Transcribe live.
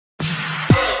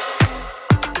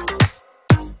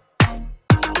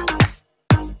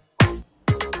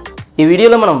ఈ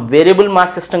వీడియోలో మనం వేరియబుల్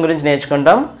మాస్ సిస్టమ్ గురించి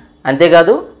నేర్చుకుంటాం.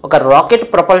 అంతేకాదు ఒక రాకెట్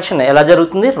ప్రొపల్షన్ ఎలా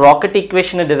జరుగుతుంది, రాకెట్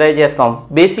ఈక్వేషన్ డిరైవ్ చేస్తాం,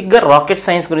 బేసిక్గా రాకెట్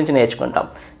సైన్స్ గురించి నేర్చుకుంటాం.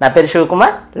 నా పేరు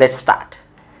Shivakumar. Let's start.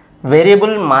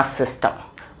 Variable mass system,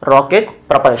 rocket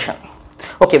propulsion.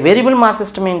 Okay, variable mass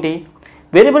system ఏంటి?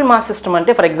 వేరియబుల్ మాస్ సిస్టమ్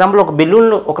అంటే ఫర్ ఎగ్జాంపుల్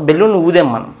ఒక బెలూన్ ఊదాం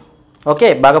మనం. ఓకే,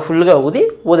 బాగా ఫుల్గా ఊది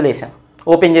వదిలేసాం,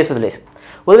 ఓపెన్ చేసి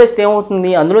వదిలేస్తే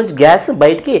ఏమవుతుంది, అందులోంచి గ్యాస్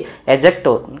బయటికి ఎజెక్ట్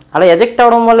అవుతుంది. అలా ఎజెక్ట్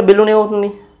అవ్వడం వల్ల బెలూన్ ఏమవుతుంది,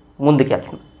 ముందుకు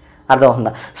వెళ్తుంది.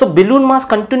 అర్థమవుతుందా? సో బెలూన్ మాస్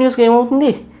కంటిన్యూస్గా ఏమవుతుంది,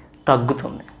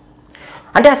 తగ్గుతుంది.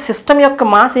 అంటే ఆ సిస్టమ్ యొక్క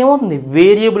మాస్ ఏమవుతుంది,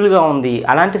 వేరియబుల్గా ఉంది.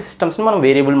 అలాంటి సిస్టమ్స్ని మనం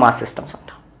వేరియబుల్ మాస్ సిస్టమ్స్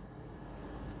అంటాం.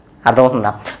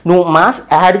 అర్థమవుతుందా? నువ్వు మాస్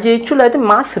యాడ్ చేయొచ్చు, లేకపోతే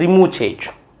మాస్ రిమూవ్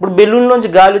చేయొచ్చు. ఇప్పుడు బెలూన్లోంచి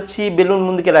గాలి వచ్చి బెలూన్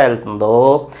ముందుకు ఎలా వెళ్తుందో,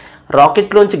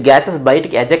 రాకెట్లోంచి గ్యాసెస్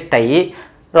బయటికి ఎజెక్ట్ అయ్యి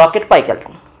రాకెట్ పైకి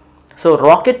వెళ్తుంది. So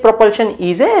rocket propulsion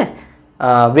is a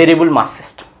variable mass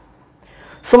system.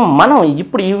 So మనం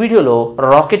ఇప్పుడు ఈ వీడియోలో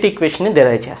రాకెట్ ఈక్వేషన్ని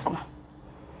డిరైవ్ చేస్తున్నాం.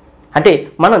 అంటే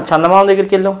మనం చందమామ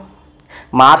దగ్గరికి వెళ్ళాం,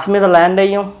 మార్స్ మీద ల్యాండ్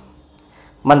అయ్యాం,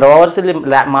 మన రోవర్స్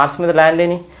మార్స్ మీద ల్యాండ్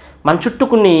అయినాయి, మన చుట్టూ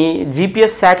కొన్ని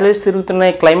GPS శాటిలైట్స్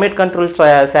తిరుగుతున్నాయి, climate control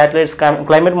satellites,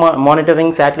 climate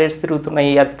monitoring satellites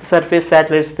తిరుగుతున్నాయి, ఎర్త్ సర్ఫేస్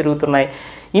శాటిలైట్స్ తిరుగుతున్నాయి.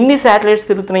 ఇన్ని శాటిలైట్స్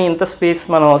తిరుగుతున్నాయి. ఇంత స్పేస్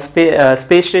మనం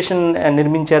స్పేస్ స్టేషన్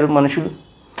నిర్మించారు మనుషులు.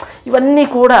 ఇవన్నీ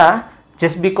కూడా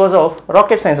just because of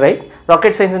rocket science, right?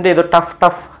 Rocket science అంటే ఏదో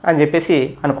టఫ్ అని చెప్పేసి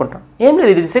అనుకుంటాం. ఏం లేదు,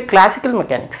 ఇది it's a classical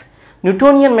mechanics,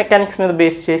 Newtonian mechanics మీద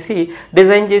బేస్ చేసి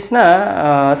డిజైన్ చేసిన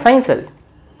సైన్స్ అది.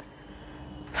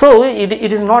 So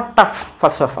it is not tough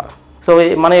first of all. So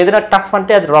మనం ఏదైనా టఫ్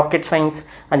అంటే అది రాకెట్ సైన్స్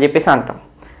అని చెప్పేసి అంటాం,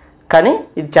 కానీ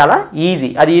ఇది చాలా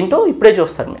ఈజీ. అది ఏంటో ఇప్పుడే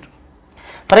చూస్తారు మీరు.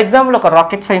 ఫర్ ఎగ్జాంపుల్ ఒక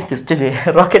రాకెట్ సైన్స్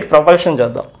రాకెట్ ప్రొపల్షన్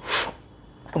చూద్దాం.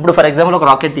 ఇప్పుడు ఫర్ ఎగ్జాంపుల్ ఒక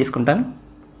రాకెట్ తీసుకుంటాను.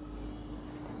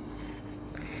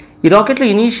 ఈ రాకెట్లో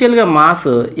ఇనీషియల్గా మాస్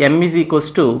m =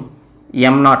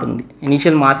 m0 ఉంది.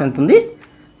 ఇనీషియల్ మాస్ ఎంత ఉంది,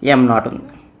 m0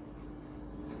 ఉంది.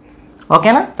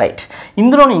 ఓకేనా? రైట్.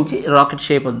 ఇందులో నుంచి రాకెట్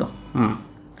షేప్ వద్దాం.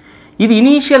 ఇది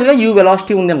ఇనీషియల్గా u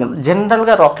వెలాసిటీ ఉంది అనుకుంటాం.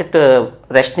 జనరల్గా రాకెట్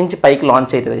రెస్ట్ నుంచి పైకి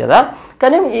లాంచ్ అవుతుంది కదా,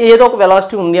 కానీ ఏదో ఒక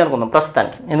వెలాసిటీ ఉంది అనుకుందాం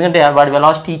ప్రస్తుతానికి, ఎందుకంటే వాడి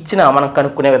వెలాసిటీ ఇచ్చినా మనం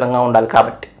కనుక్కునే విధంగా ఉండాలి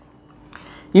కాబట్టి.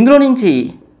 ఇందులో నుంచి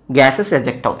గ్యాసెస్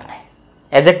ఎజెక్ట్ అవుతున్నాయి.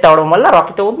 ఎజెక్ట్ అవ్వడం వల్ల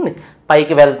రాకెట్ అవుతుంది,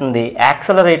 పైకి వెళ్తుంది,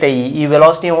 యాక్సలరేట్ అయ్యి ఈ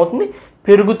వెలాసిటీ ఏమవుతుంది,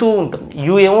 పెరుగుతూ ఉంటుంది.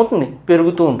 u ఏమవుతుంది,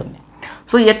 పెరుగుతూ ఉంటుంది.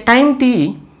 సో ఎట్ టైం t,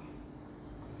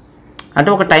 అంటే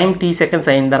ఒక టైం t సెకండ్స్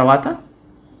అయిన తర్వాత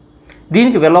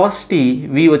దీనికి వెలాసిటీ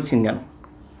v వచ్చింది అని.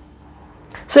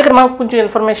 సో ఇక్కడ మనకు కొంచెం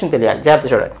ఇన్ఫర్మేషన్ తెలియాలి, జాగ్రత్త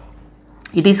చూడండి.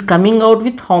 It is coming out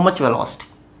with how much velocity,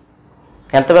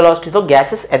 ఎంత వెలాసిటీతో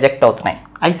గ్యాసెస్ ఎజెక్ట్ అవుతున్నాయి.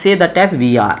 I say that as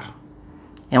VR.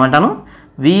 ఏమంటాను,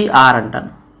 VR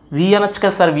అంటాను. v అనొచ్చు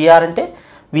కదా సార్. VR అంటే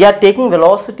we are taking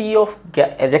velocity of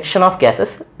ejection of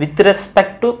gases with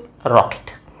respect to rocket.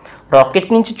 Rocket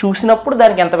నుంచి చూసినప్పుడు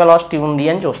దానికి ఎంత వెలాసిటీ ఉంది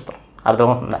అని చూస్తాం.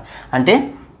 అర్థమవుతుందా? అంటే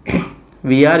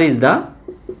VR is the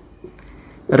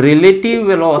relative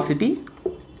velocity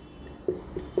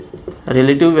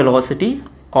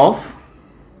of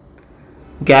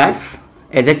gas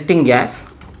ejecting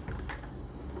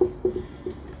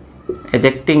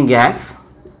gas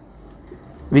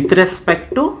with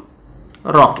respect to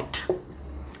rocket.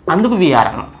 అందుకు VR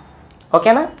అన్నాం.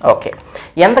 ఓకేనా? ఓకే.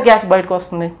 ఎంత గ్యాస్ బయటకు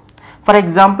వస్తుంది? For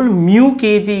example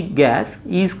μkg gas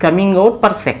is coming out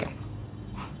per second.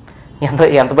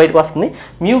 ఎంత బయటకు వస్తుంది?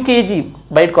 μkg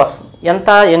బయటకు వస్తుంది.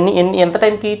 ఎంత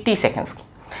టైంకి? t సెకండ్స్కి.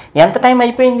 ఎంత టైం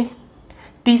అయిపోయింది?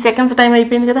 t సెకండ్స్ టైం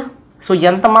అయిపోయింది కదా. సో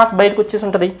ఎంత మాస్ బయటకు వచ్చేసి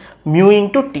ఉంటుంది? μ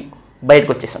 × t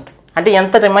బయటకు వచ్చేసి ఉంటుంది. అంటే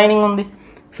ఎంత రిమైనింగ్ ఉంది?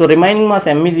 So remaining mass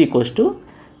m =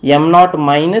 m0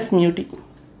 - μt.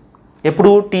 ఎప్పుడు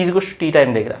t టైం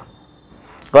దగ్గర.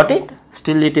 Got it?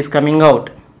 Still it is coming out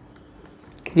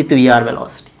with VR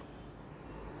velocity,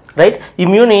 right? ఈ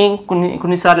మ్యూని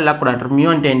కొన్నిసార్లు ఇలా కూడా అంటారు. మ్యూ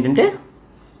అంటే ఏంటంటే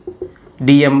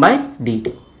dm/dt,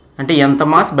 అంటే ఎంత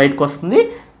మాస్ బయటకు వస్తుంది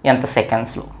ఎంత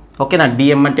సెకండ్స్లో. ఓకేనా?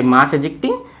 dm అంటే మాస్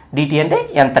ఎజెక్టింగ్, dt అంటే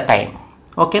ఎంత టైం.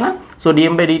 ఓకేనా? సో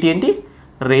dm/dt ఏంటి?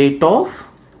 Rate of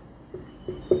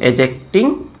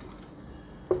ejecting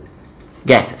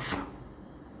gases.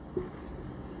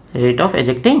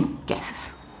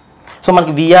 So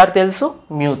మనకి VR తెలుసు,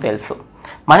 మ్యూ తెలుసు.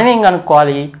 మనం ఏం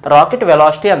కనుక్కోవాలి, రాకెట్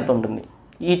వెలాసిటీ ఎంత ఉంటుంది,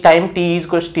 ఈ టైం t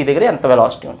 = దగ్గర ఎంత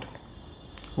వెలాసిటీ ఉంటుంది.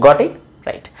 Got it?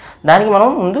 రైట్. దానికి మనం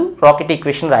ముందు రాకెట్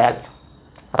ఈక్వేషన్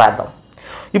రాద్దాం.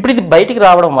 ఇప్పుడు ఇది బయటికి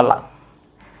రావడం వల్ల,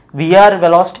 VR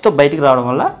వెలాసిటీతో బయటికి రావడం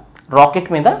వల్ల రాకెట్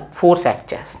మీద ఫోర్స్ యాక్ట్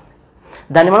చేస్తుంది.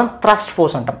 దాన్ని మనం థ్రస్ట్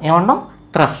ఫోర్స్ అంటాం. ఏమంటాం?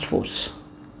 Thrust force,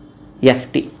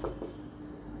 FT.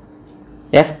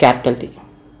 F capital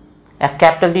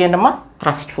T ఏంటమ్మా?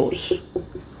 Thrust force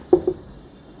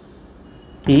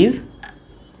is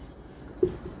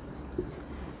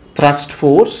thrust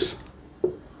force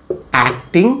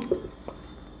acting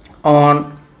on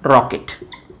rocket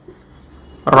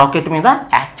మీద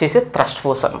యాక్ట్ చేసే థ్రస్ట్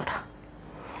ఫోర్స్ అనమాట.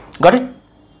 Got it.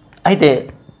 అయితే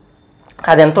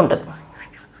అది ఎంత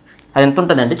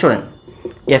ఉంటుంది అంటే చూడండి,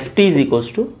 Ft is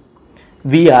equals to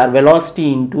VR velocity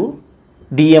into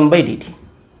dm/dt.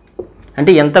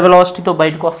 అంటే ఎంత వెలాసిటీతో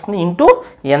బయటకు వస్తుంది ఇంటూ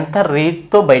ఎంత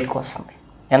రేట్తో బయటకు వస్తుంది,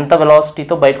 ఎంత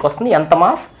వెలాసిటీతో బయటకు వస్తుంది, ఎంత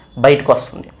మాస్ బయటకు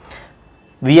వస్తుంది,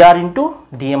 VR into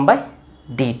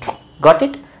dm/dt. Got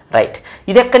it. Right.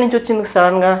 ఇది ఎక్కడి నుంచి వచ్చింది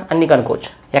సడన్గా అన్నీ కనుక్కోవచ్చు,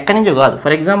 ఎక్కడి నుంచో కాదు.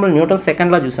 For example Newton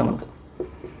second law చూసామనుకో,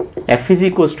 F is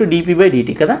equals to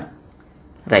dp/dt కదా.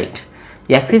 Right.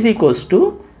 F is equals to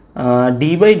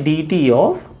d/dt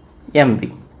of mv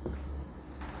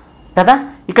కదా.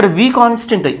 ఇక్కడ v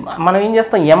కాన్స్టెంట్, మనం ఏం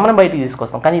చేస్తాం, mని బయటికి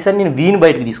తీసుకొస్తాం, కానీ ఈసారి నేను vని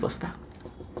బయటికి తీసుకొస్తా,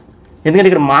 ఎందుకంటే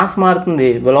ఇక్కడ మాస్ మారుతుంది,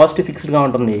 వెలాసిటీ ఫిక్స్డ్గా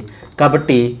ఉంటుంది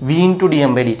కాబట్టి v ఇంటూ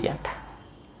dm/dt అంట.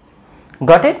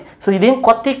 Got it. సో ఇదేం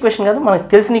కొత్త ఈక్వేషన్ కాదు, మనకు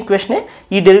తెలిసిన ఈక్వేషనే.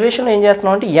 ఈ డెరివేషన్లో ఏం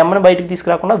చేస్తున్నాం అంటే mని బయటికి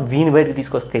తీసుకురాకుండా vని బయటికి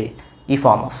తీసుకొస్తే ఈ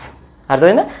ఫార్మ్ వస్తుంది.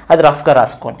 అర్థమైందా? అది రఫ్గా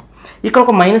రాసుకోండి. ఇక్కడ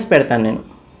ఒక మైనస్ పెడతాను నేను.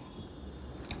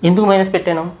 ఎందుకు మైనస్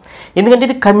పెట్టాను? ఎందుకంటే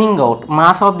ఇది coming out,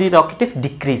 mass of the rocket is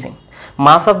decreasing,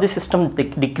 mass of the system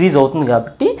decrease అవుతుంది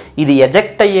కాబట్టి ఇది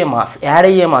ఎజెక్ట్ అయ్యే మాస్, యాడ్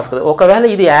అయ్యే మాస్ కదా. ఒకవేళ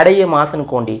ఇది యాడ్ అయ్యే మాస్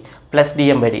అనుకోండి ప్లస్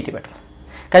dm/dt పెట్టాలి,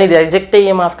 కానీ ఇది ఎజెక్ట్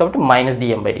అయ్యే మాస్ కాబట్టి మైనస్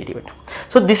dm/dt పెట్టాలి.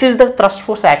 So this is the thrust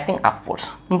force acting up force.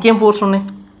 ఇంకేం ఫోర్స్ ఉన్నాయి?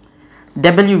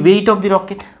 W, weight of the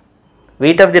rocket,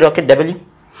 W.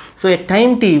 So at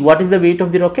time t what is the weight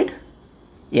of the rocket?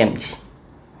 mg.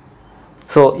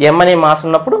 So m అనే mass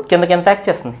ఉన్నప్పుడు కిందకి ఎంత act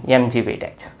చేస్తుంది? mg wait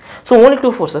act చేస్తుంది. So only two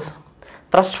forces,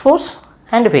 thrust force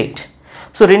and wait.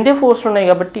 So రెండే ఫోర్స్లు ఉన్నాయి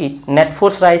కాబట్టి net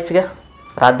force రాయొచ్చుగా.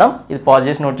 రాద్దాం, ఇది పాజ్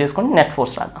చేసి నోట్ చేసుకోండి, నెట్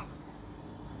ఫోర్స్ రాద్దాం.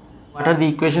 What are the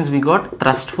equations we got?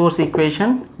 Thrust force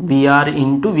equation,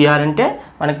 VR అంటే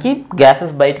మనకి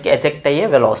గ్యాసెస్ బయటికి ఎజెక్ట్ అయ్యే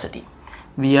velocity,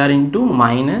 VR into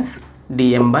minus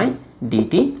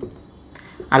dm/dt.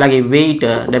 అలాగే wait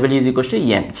W is equals to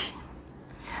mg.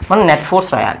 మనం నెట్ ఫోర్స్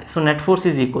రాయాలి. So net force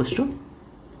is equals to,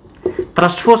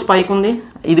 thrust force పైకి ఉంది,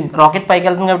 ఇది రాకెట్ పైకి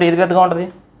వెళ్తుంది కాబట్టి ఏది పెద్దగా ఉంటుంది?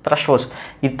 Thrust force.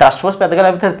 ఇది థ్రస్ట్ ఫోర్స్ పెద్దగా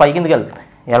లేకపోతే అది పైకి ఎందుకు వెళ్తుంది?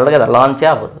 వెళ్ళదు కదా, లాంచే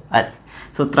అవ్వదు అది.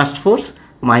 So thrust force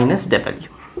minus W.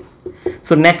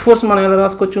 So net force మనం ఎలా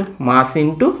రాసుకోవచ్చు? Mass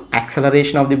into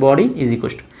acceleration of the body is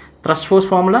equals to thrust force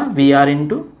formula VR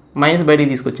into minus బయటికి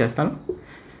తీసుకొచ్చేస్తాను,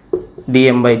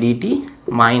 dm/dt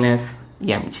minus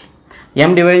mg.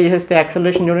 m divide చేస్తే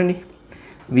యాక్సలరేషన్ చూడండి,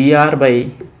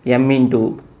 vr/m into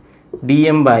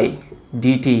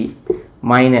dm/dt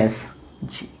minus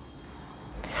g.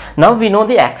 Now we know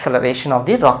the acceleration of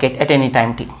the rocket at any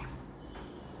time t.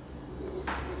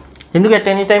 ఎందుకు at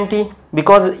any time t?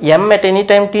 Because m at any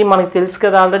time t మనకు తెలుసు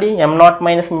కదా already, m0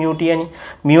 minus mu t అని.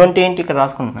 mu అంటే ఏంటి ఇక్కడ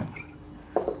రాసుకుంటున్నాను,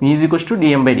 mu is equals to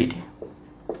dm/dt.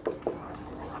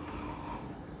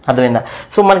 అర్థమైందా?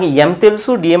 So మనకి m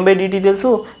తెలుసు, dm/dt తెలుసు,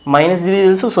 మైనస్ g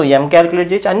తెలుసు. సో m క్యాలిక్యులేట్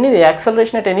చేయొచ్చు, అన్ని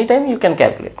acceleration at any time you can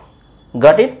calculate.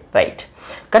 Got it? Right.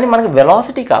 కానీ మనకి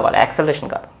వెలాసిటీ కావాలి, యాక్సలరేషన్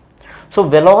కాదు. So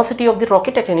velocity of the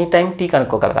rocket at any time t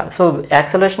కనుక్కోగలగాలి. So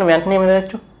acceleration వెంటనే ఏమి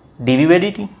రాయొచ్చు?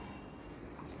 dv/dt.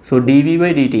 So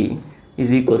dv/dt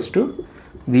is equals to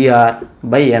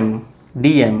vr/m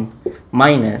dm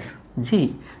minus g.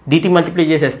 dt multiply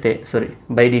చేసేస్తే, sorry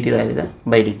by dt రాయలేదా,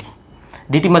 by dt,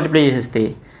 dt multiply చేసేస్తే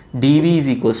dv is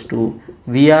equals to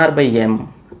vr/m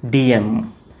dm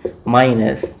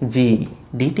minus g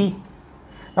dt.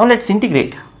 Now let's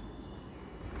integrate.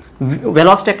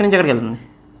 Velocity ఎక్కడి నుంచి ఎక్కడికి వెళ్తుంది?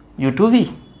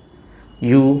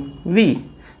 u/v.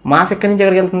 Mass ఎక్కడి నుంచి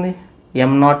ఎక్కడికి వెళ్తుంది?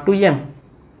 m0 to m.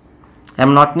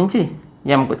 m0 నుంచి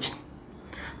mకి వచ్చింది.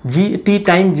 t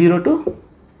time 0 to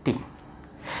t.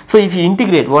 So if you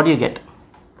integrate, what do you get?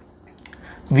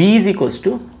 v is equals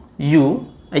to u.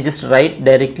 I just write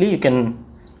directly. You can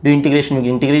do integration. మీకు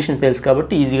integration తెలుసు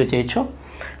కాబట్టి ఈజీగా చేయొచ్చు.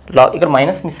 ఇక్కడ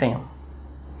మైనస్ మిస్ అయ్యాం,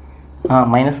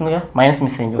 minus ఉందిగా, మైనస్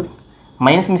మిస్ అయ్యింది చూడండి.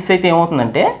 మైనస్ మిస్ అయితే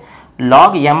ఏమవుతుందంటే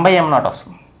log m/m0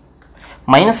 వస్తుంది.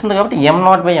 మైనస్ ఉంది కాబట్టి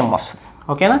m0/m వస్తుంది.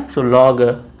 ఓకేనా? సో log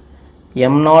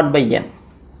m0/m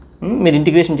మీరు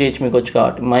ఇంటిగ్రేషన్ చేయొచ్చు, మీకు వచ్చి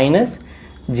కాబట్టి minus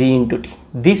g into t.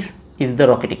 This is the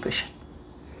rocket equation.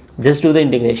 Just do the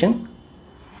integration.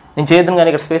 నేను చేద్దాం కానీ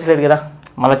ఇక్కడ స్పేస్ లేదు కదా,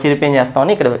 మళ్ళీ చిరిపేం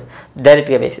చేస్తామని ఇక్కడ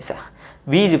డైరెక్ట్గా వేసేసా.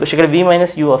 v ఈజ్ ఈక్వల్, ఇక్కడ v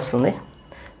మైనస్ u వస్తుంది,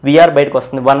 vr బయటకు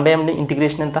వస్తుంది. 1/m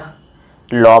ఇంటిగ్రేషన్ ఎంత?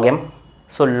 log m.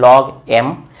 So log m,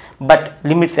 but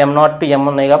limits m0 to m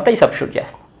ఉన్నాయి కాబట్టి అవి సబ్స్టిట్యూట్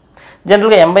చేస్తాం.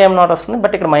 జనరల్గా m/m0 వస్తుంది,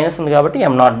 బట్ ఇక్కడ మైనస్ ఉంది కాబట్టి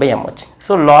m0/m వచ్చింది.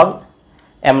 So log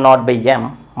m0/m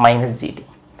minus gt.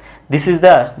 This is the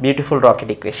beautiful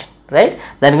rocket equation, right?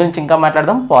 దాని గురించి ఇంకా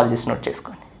మాట్లాడదాం, పాజ్ చేసి నోట్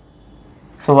చేసుకోండి.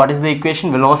 So what is the equation?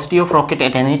 Velocity of rocket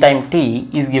at any time t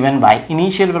is given by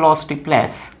initial velocity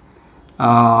plus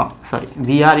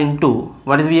Vr into,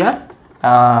 what is Vr?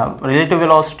 Relative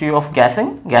velocity of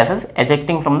gases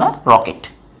ejecting from the rocket.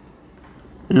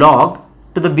 Log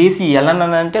to the base e, ln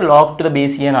అంటే log to the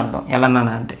base e అని అర్థం. ln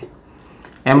అంటే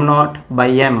m0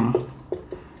 by m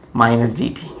minus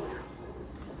gt.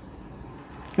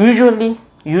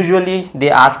 Usually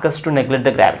they ask us to neglect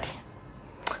the gravity.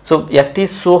 So Ft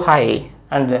is so high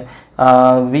and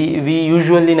we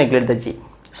usually neglect the g.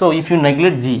 So if you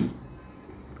neglect g,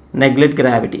 neglect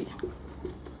gravity,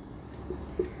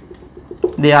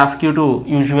 they ask you to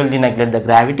usually neglect the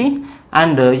gravity,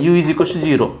 and u is equals to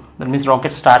 0. That means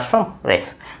rocket starts from rest.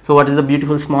 So what is the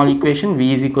beautiful small equation? V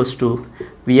is equals to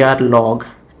Vr log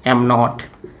m0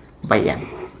 by m.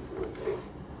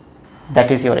 That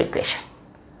is your equation.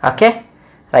 Okay,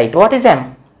 right. What is m?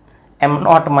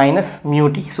 m0 minus mu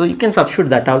t. So you can substitute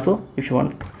that also if you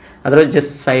want. Otherwise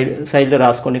just side lo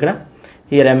raskondi ikkada.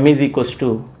 Here m is equals to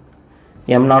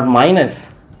m0 minus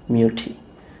mu t.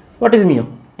 What is mu?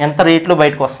 ఎంత రేట్లో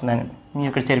బయటకు వస్తుందని మీ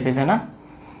ఇక్కడ చెరిపేసానా.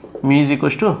 mu is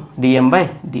equals to dm by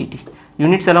dt.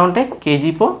 Units ఎలా ఉంటాయి? kg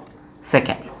per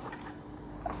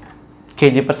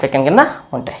second కింద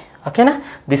ఉంటాయి. ఓకేనా?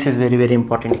 This is very very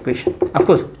important equation.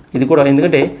 Of course ఇది కూడా,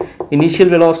 ఎందుకంటే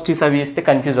ఇనీషియల్ వెలాసిటీస్ అవి ఇస్తే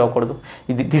కన్ఫ్యూజ్ అవ్వకూడదు.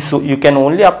 This you can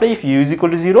only apply if u is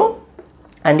equal to 0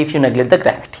 and if you neglect the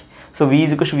gravity. So v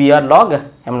is equals to Vr log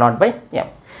m0 by m.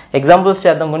 Examples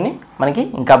చేద్దాం కొన్ని, మనకి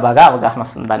ఇంకా బాగా అవగాహన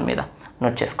వస్తుంది దాని మీద.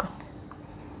 నోట్ చేసుకోండి.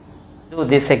 Do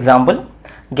this example.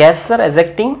 Gases are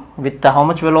ejecting with how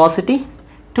much velocity?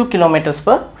 2 kilometers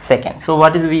per second. So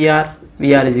what is Vr?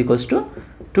 Vr is equals to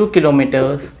 2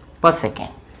 kilometers per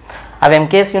second. అవి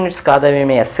MKS యూనిట్స్ కాదు,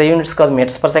 అవి SI యూనిట్స్ కాదు,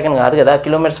 మీటర్స్ పర్ సెకండ్ కాదు కదా,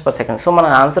 kilometres per second. So మన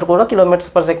answer కూడా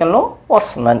kilometres per సెకండ్లో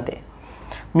వస్తుంది అంతే.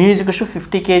 mu is equals to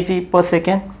 50 kg per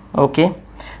second. Okay,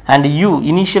 and u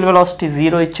initial velocity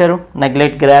 0 ఇచ్చారు,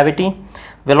 నెగ్లెక్ట్ గ్రావిటీ.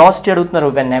 వెలాసిటీ అడుగుతున్నారు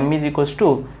when m is equals to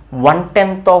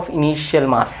 1/10 of initial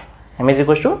mass. m is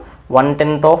equals to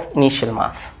 1/10 of initial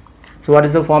mass. So what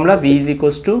is the formula? v is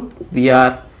equals to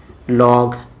Vr log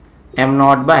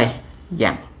m0 by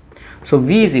m. So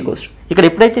v is equals to, ఇక్కడ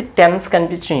ఎప్పుడైతే tense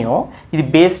కనిపించినాయో ఇది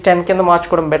base 10 కింద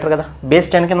మార్చుకోవడం better కదా. Base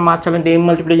 10 కింద మార్చాలంటే ఏం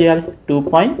multiply చేయాలి?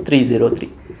 2.303.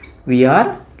 Vr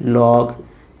log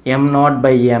m0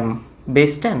 by m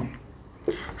base 10.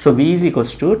 So v is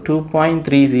equals to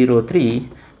 2.303.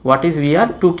 What is Vr?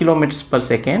 2 kilometers per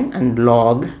second and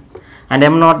log and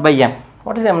m0 by m.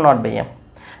 What is m0 by m?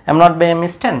 m0 by m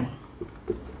is 10.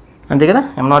 అంతే కదా,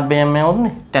 m0 by m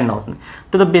ఏమవుతుంది? 10 అవుతుంది.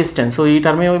 To the base 10. So ఈ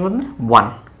term ఏమైపోతుంది? 1.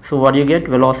 So what you get?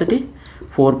 Velocity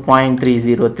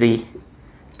 4.303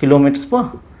 kilometers per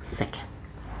second.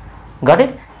 Got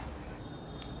it?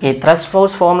 ఈ thrust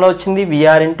force formula వచ్చింది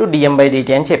Vr into dm by dt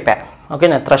అని చెప్పారు.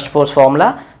 ఓకేనా? థ్రస్ట్ ఫోర్స్ ఫార్ములా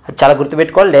చాలా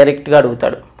గుర్తుపెట్టుకోవాలి, డైరెక్ట్గా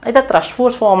అడుగుతాడు. అయితే థ్రస్ట్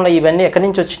ఫోర్స్ ఫార్ములా ఇవన్నీ ఎక్కడి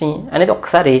నుంచి వచ్చినాయి అనేది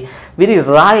ఒకసారి వెరీ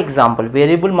రా ఎగ్జాంపుల్,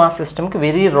 వేరియబుల్ మాస్ సిస్టమ్కి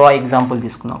వెరీ రా ఎగ్జాంపుల్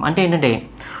తీసుకుందాం. అంటే ఏంటంటే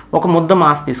ఒక ముద్ద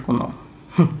మాస్ తీసుకుందాం,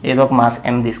 ఏదో ఒక మాస్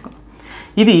m తీసుకుందాం.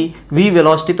 ఇది v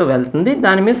వెలాసిటీతో వెళ్తుంది,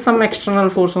 దాని మీద సమ్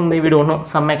ఎక్స్టర్నల్ ఫోర్స్ ఉంది, we don't know,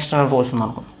 some external force ఉంది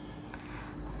అనుకో.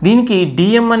 దీనికి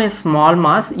dm అనే స్మాల్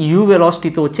మాస్ u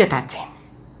వెలాసిటీతో వచ్చి అటాచ్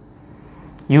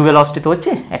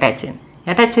అయింది.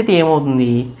 అటాచ్ అయితే ఏమవుతుంది?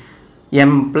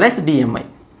 m ప్లస్ dmi,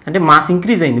 అంటే మాస్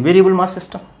ఇంక్రీజ్ అయింది, వేరియబుల్ మాస్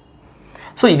సిస్టమ్.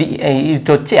 సో ఇది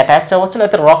వచ్చి అటాచ్ అవ్వచ్చు,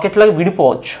 లేకపోతే రాకెట్ లాగా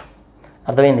విడిపోవచ్చు.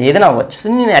 అర్థమైంది? ఏదైనా అవ్వచ్చు. సో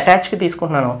నేను అటాచ్కి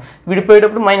తీసుకుంటున్నాను,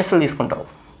 విడిపోయేటప్పుడు మైనస్లో తీసుకుంటావు.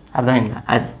 అర్థమైందా?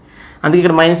 అది అందుకే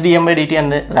ఇక్కడ మైనస్ dm by dt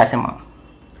అని రాసామా.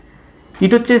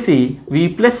 ఇటు వచ్చేసి v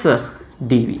ప్లస్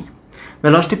dv,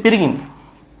 వెలాసిటీ పెరిగింది,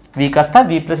 v కాస్త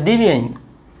v ప్లస్ dv అయింది,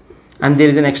 and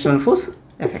there is an external force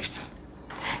F external.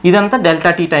 ఇదంతా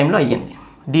డెల్టా టీ టైంలో అయ్యింది,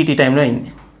 dt టైంలో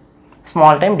అయింది,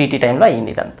 స్మాల్ టైం dt టైంలో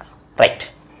అయ్యింది ఇదంతా. రైట్,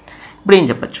 ఇప్పుడు ఏం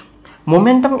చెప్పచ్చు?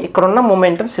 మొమెంటం, ఇక్కడున్న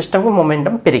మొమెంటం సిస్టమ్కి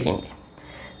మొమెంటం పెరిగింది.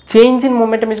 Change in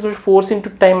momentum is equals force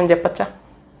into time అని చెప్పచ్చా?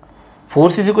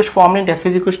 ఫోర్స్ ఈజ్ ఈక్వల్స్ ఫార్ములా ఏంటి? F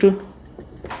is equals to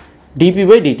dp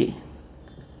by dt,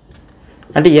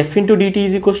 అంటే F into dt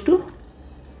is equals to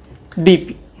dp,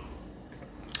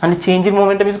 and change in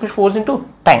momentum is equals to force into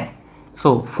time. So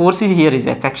force is here is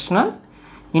F external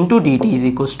into dt is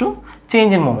equals to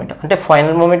change in momentum, అంటే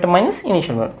final momentum minus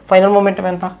initial momentum. Final momentum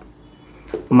ఎంత?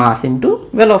 Mass into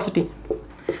velocity.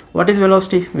 What is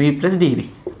velocity? v plus dv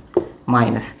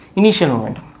minus initial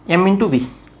momentum m into v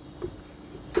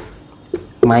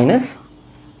minus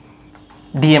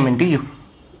dm into u.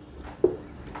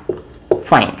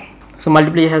 Fine. So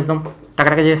multiply చేద్దాం,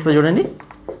 టకటక చేస్తా చూడండి.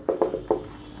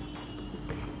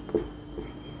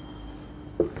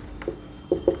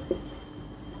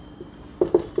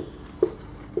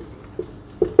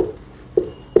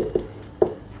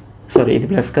 Sorry, ఇది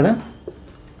plus కదా,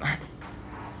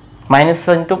 minus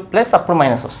into plus అప్పుడు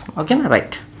minus వస్తుంది. ఓకేనా?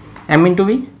 Right. m into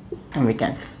V MV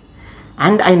cancel.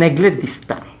 And I neglect this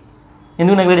term.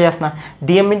 ఎందుకు నెగ్లెక్ట్ చేస్తున్నా?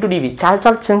 డిఎం ఇంటూ డివి చాలా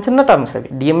చాలా చిన్న చిన్న టర్మ్స్ అవి.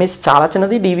 డిఎం ఈజ్ చాలా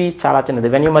చిన్నది, డివి ఈజ్ చాలా చిన్నది.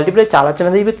 వెన్ యూ మల్టిప్లై చాలా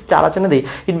చిన్నది విత్ చాలా చిన్నది,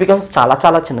 ఇట్ బికమ్స్ చాలా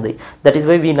చాలా చిన్నది. That is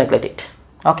why we neglect it.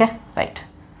 Okay right.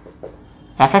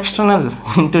 F external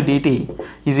into DT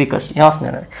is equals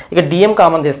ఏమొస్తున్నాడు ఇక డిఎం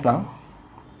కామన్ తీస్తున్నాం.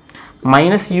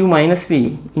 Minus you minus V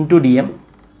into DM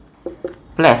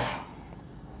plus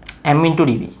M into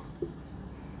డివి.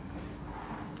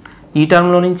 ఈ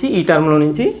టర్మ్లో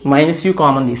నుంచి minus you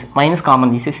common minus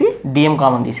common తీసేసి DM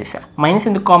common తీసేసా. Minus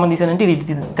ఎందుకు common తీసానంటే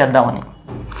ఇది తెద్దామని.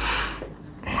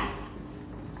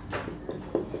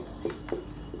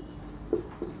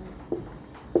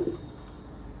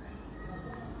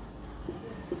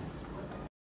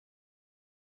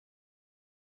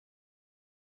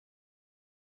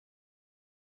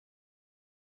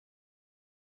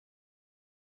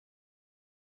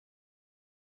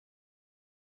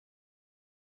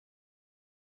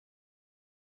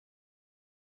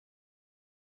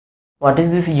 What is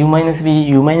this u minus v?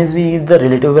 U minus v is the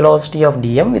relative velocity of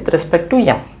dm with respect to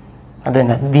m.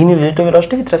 అదేనా దీని relative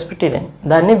velocity with respect to m.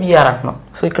 దాన్ని vr అంటున్నాం.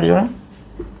 So ఇక్కడ చూడండి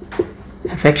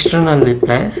f external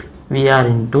plus vr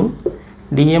into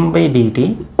dm by dt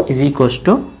is equals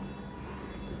to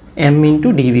m into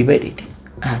dv by dt.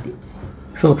 అది.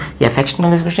 So f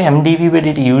external is equals to m dv by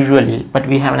dt usually, but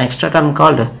we have an extra term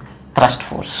called thrust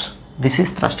force. This is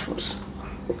thrust force.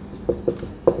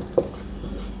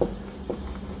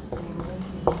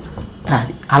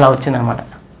 అది అలా వచ్చిందనమాట.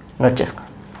 Note చేసుకో.